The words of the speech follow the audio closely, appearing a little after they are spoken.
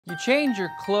You change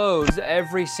your clothes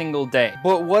every single day.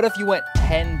 But what if you went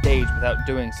 10 days without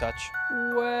doing such?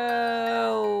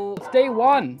 Well, it's day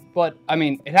 1, but I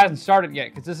mean, it hasn't started yet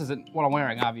because this isn't what I'm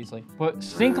wearing, obviously. But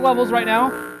stink levels right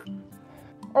now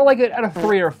are like at a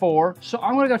 3 or 4. So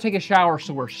I'm gonna go take a shower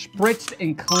so we're spritzed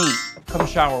and clean. Come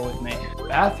shower with me.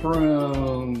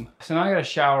 Bathroom. So now I gotta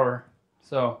shower,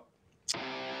 so.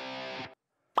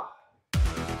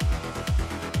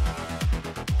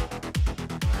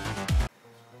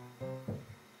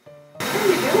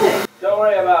 Don't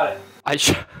worry about it.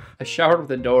 I showered with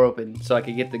the door open so I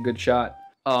could get the good shot.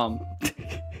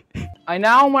 I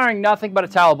now am wearing nothing but a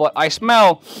towel, but I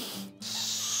smell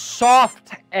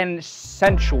soft and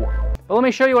sensual. But let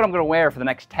me show you what I'm gonna wear for the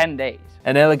next 10 days.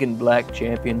 An elegant black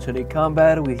champion hoodie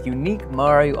combat with unique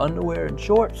Mario underwear and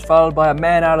shorts, followed by a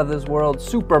man out of this world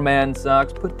Superman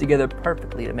socks put together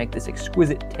perfectly to make this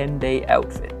exquisite 10-day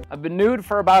outfit. I've been nude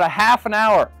for about a half an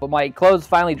hour, but my clothes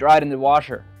finally dried in the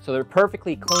washer, so they're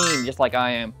perfectly clean, just like I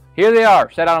am. Here they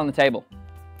are, set out on the table.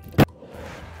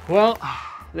 Well,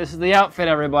 this is the outfit,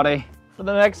 everybody, for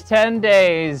the next 10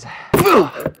 days.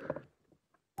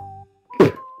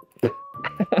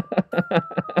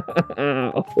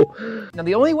 Now,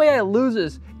 the only way I lose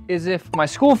this is if my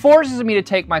school forces me to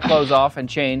take my clothes off and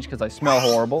change because I smell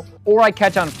horrible, or I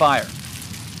catch on fire.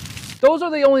 Those are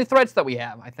the only threats that we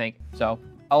have, I think. So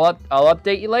I'll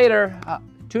update you later.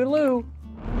 Toodaloo.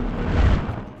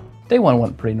 Day 1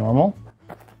 went pretty normal.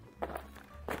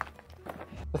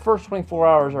 The first 24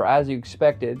 hours are as you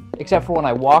expected, except for when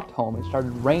I walked home, it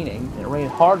started raining, and it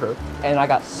rained harder, and I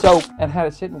got soaked and had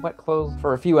to sit in wet clothes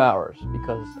for a few hours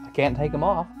because I can't take them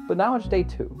off. But now it's day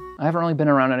 2. I haven't really been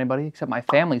around anybody except my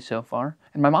family so far,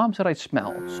 and my mom said I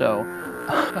smell, so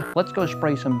let's go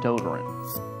spray some deodorant.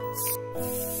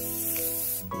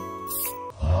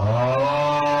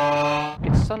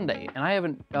 It's Sunday, and I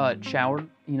haven't showered,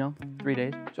 3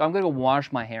 days, so I'm gonna go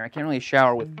wash my hair. I can't really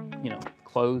shower with,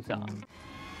 clothes on.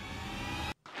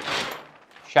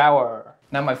 Shower.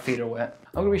 Now my feet are wet.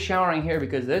 I'm gonna be showering here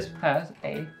because this has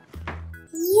a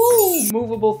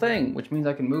movable thing, which means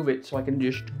I can move it so I can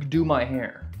just do my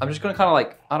hair. I'm just gonna kind of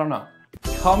like, I don't know,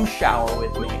 come shower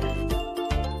with me.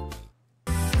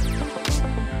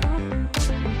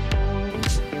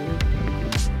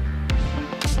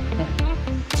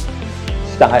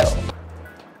 Style.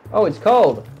 Oh, it's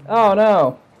cold. Oh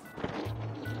no.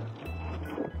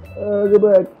 Go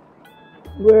back.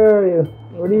 Where are you?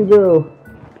 Where do you go?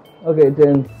 Okay, it's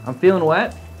in. I'm feeling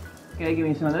wet. Okay, give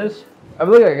me some of this. I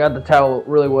feel like I got the towel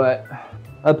really wet.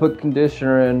 I put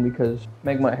conditioner in because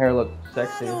make my hair look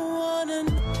sexy. Ow,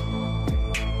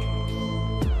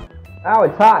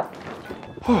 it's hot.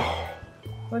 I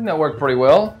think that worked pretty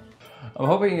well. I'm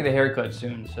hoping to get a haircut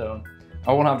soon, so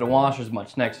I won't have to wash as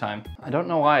much next time. I don't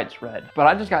know why it's red, but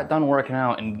I just got done working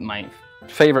out in my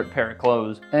favorite pair of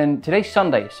clothes. And today's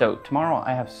Sunday, so tomorrow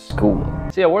I have school.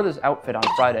 See, I wore this outfit on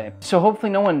Friday, so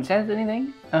hopefully no one says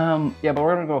anything. Yeah, but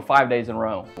we're gonna go 5 days in a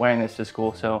row wearing this to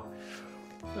school, so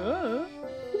we'll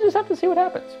just have to see what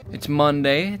happens. It's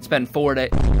Monday, it's been 4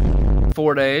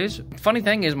 days. Funny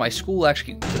thing is my school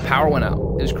actually, the power went out.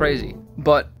 It was crazy,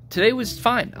 but today was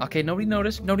fine. Okay, nobody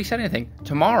noticed, nobody said anything.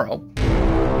 Tomorrow,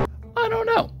 I don't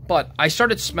know, but I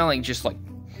started smelling just like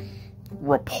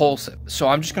repulsive. So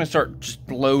I'm just gonna start just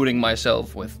loading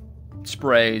myself with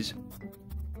sprays.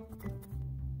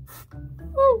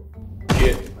 Woo.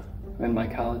 Yeah. I'm in my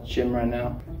college gym right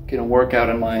now. Gonna work out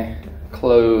in my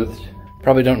clothes.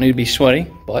 Probably don't need to be sweaty,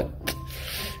 but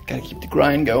gotta keep the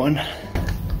grind going.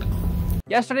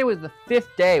 Yesterday was the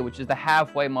 5th day, which is the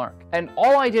halfway mark. And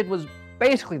all I did was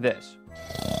basically this.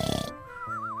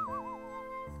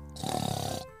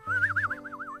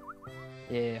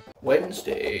 Yeah.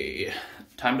 Wednesday.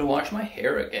 Time to wash my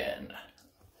hair again.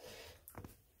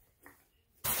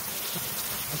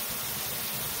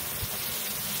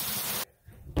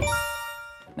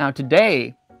 Now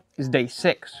today is day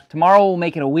 6. Tomorrow will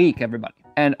make it a week, everybody.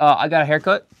 And I got a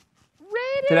haircut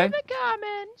today. In the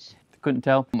comments. Couldn't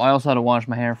tell. I also had to wash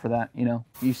my hair for that,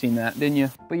 You seen that, didn't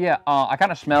you? But yeah, I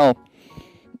kind of smell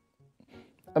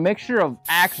a mixture of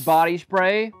Axe body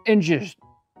spray and just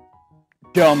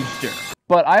dumpster.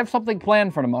 But I have something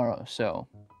planned for tomorrow, so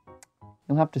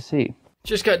you'll have to see.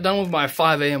 Just got done with my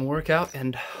 5 a.m. workout,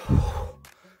 and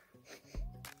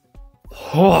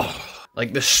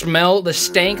like the smell, the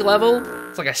stank level,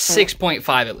 it's like a 6.5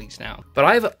 at least now. But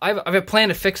I have a plan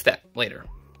to fix that later.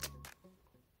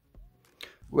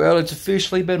 Well, it's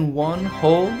officially been 1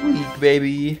 whole week,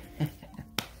 baby.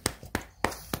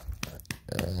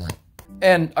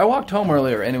 And I walked home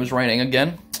earlier, and it was raining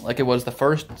again, like it was the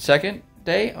first, second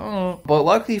day. But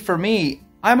luckily for me,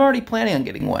 I'm already planning on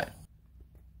getting wet.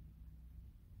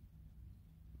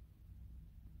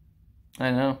 I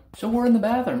know. So we're in the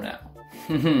bathroom now.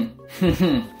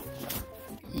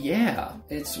 Yeah,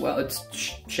 it's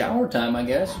shower time, I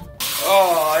guess.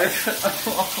 Oh,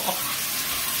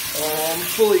 oh, I'm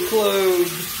fully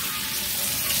clothed.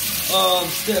 Oh, I'm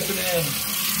stepping in.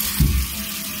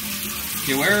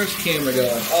 Okay, where is camera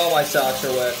going? Oh, my socks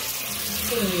are wet.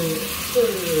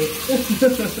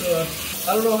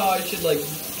 I don't know how I should I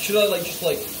just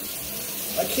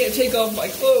I can't take off my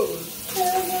clothes.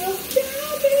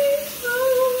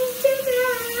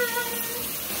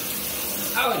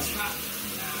 Oh, it's hot.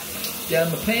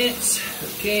 Down my pants.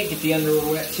 Okay, get the underwear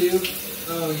wet too.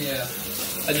 Oh yeah.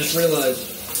 I just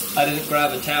realized I didn't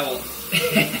grab a towel.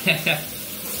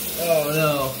 Oh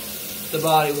no. The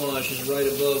body wash is right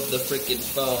above the freaking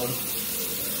phone.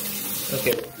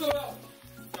 Okay. Oh,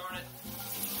 darn it.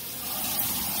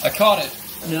 I caught it.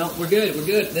 No, we're good, we're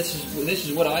good. This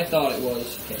is what I thought it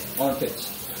was. Okay,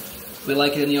 armpits. We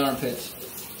like it in the armpits.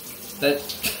 That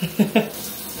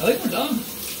I think we're done.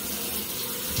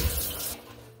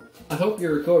 I hope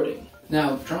you're recording.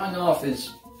 Now, drying off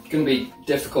is gonna be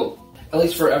difficult, at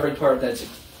least for every part that's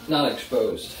not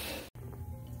exposed.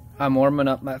 I'm warming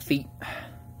up my feet.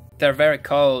 They're very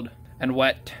cold and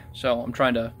wet, so I'm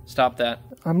trying to stop that.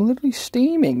 I'm literally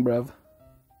steaming, bruv.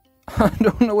 I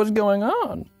don't know what's going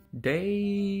on.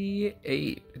 Day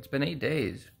 8. It's been 8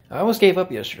 days. I almost gave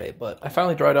up yesterday, but I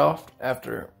finally dried off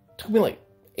after, it took me like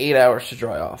 8 hours to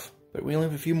dry off. But we only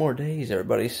have a few more days,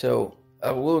 everybody, so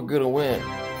we're gonna win.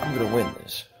 I'm gonna win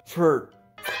this.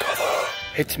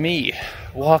 It's me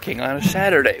walking on a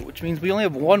Saturday, which means we only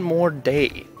have one more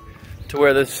day to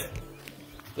wear this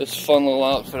fun little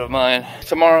outfit of mine.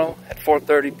 Tomorrow at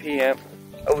 4:30 p.m.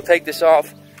 I will take this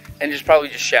off and probably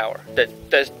just shower.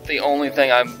 That's the only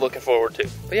thing I'm looking forward to.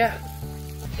 But yeah,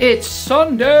 it's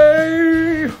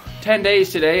Sunday. 10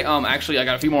 days today. Actually, I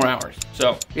got a few more hours,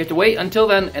 so we have to wait until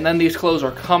then, and then these clothes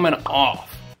are coming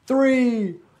off.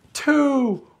 3,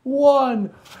 2, 1.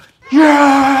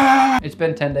 Yeah! It's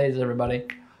been 10 days, everybody.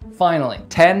 Finally,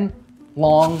 10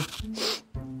 long,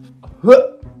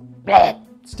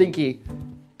 stinky,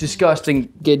 disgusting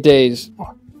days.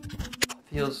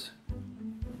 Feels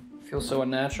so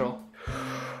unnatural.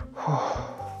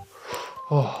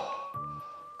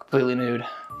 Completely nude.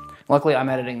 Luckily, I'm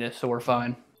editing this, so we're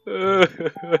fine. Oh,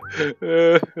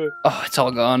 it's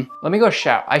all gone. Let me go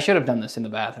shower. I should have done this in the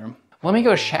bathroom. Let me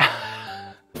go shower.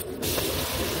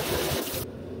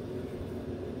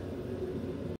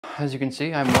 As you can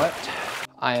see, I'm wet.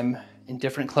 I am in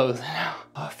different clothes now.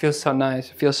 Oh, it feels so nice.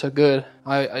 It feels so good.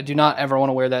 I do not ever want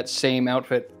to wear that same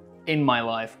outfit in my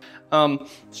life.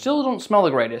 Still don't smell the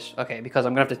greatest, okay, because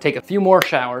I'm gonna have to take a few more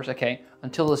showers, okay,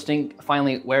 until the stink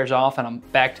finally wears off and I'm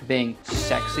back to being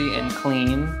sexy and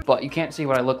clean. But you can't see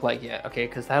what I look like yet, okay,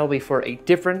 because that'll be for a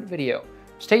different video.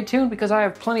 Stay tuned because I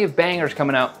have plenty of bangers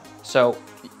coming out. So,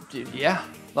 yeah,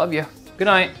 love you. Good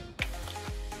night.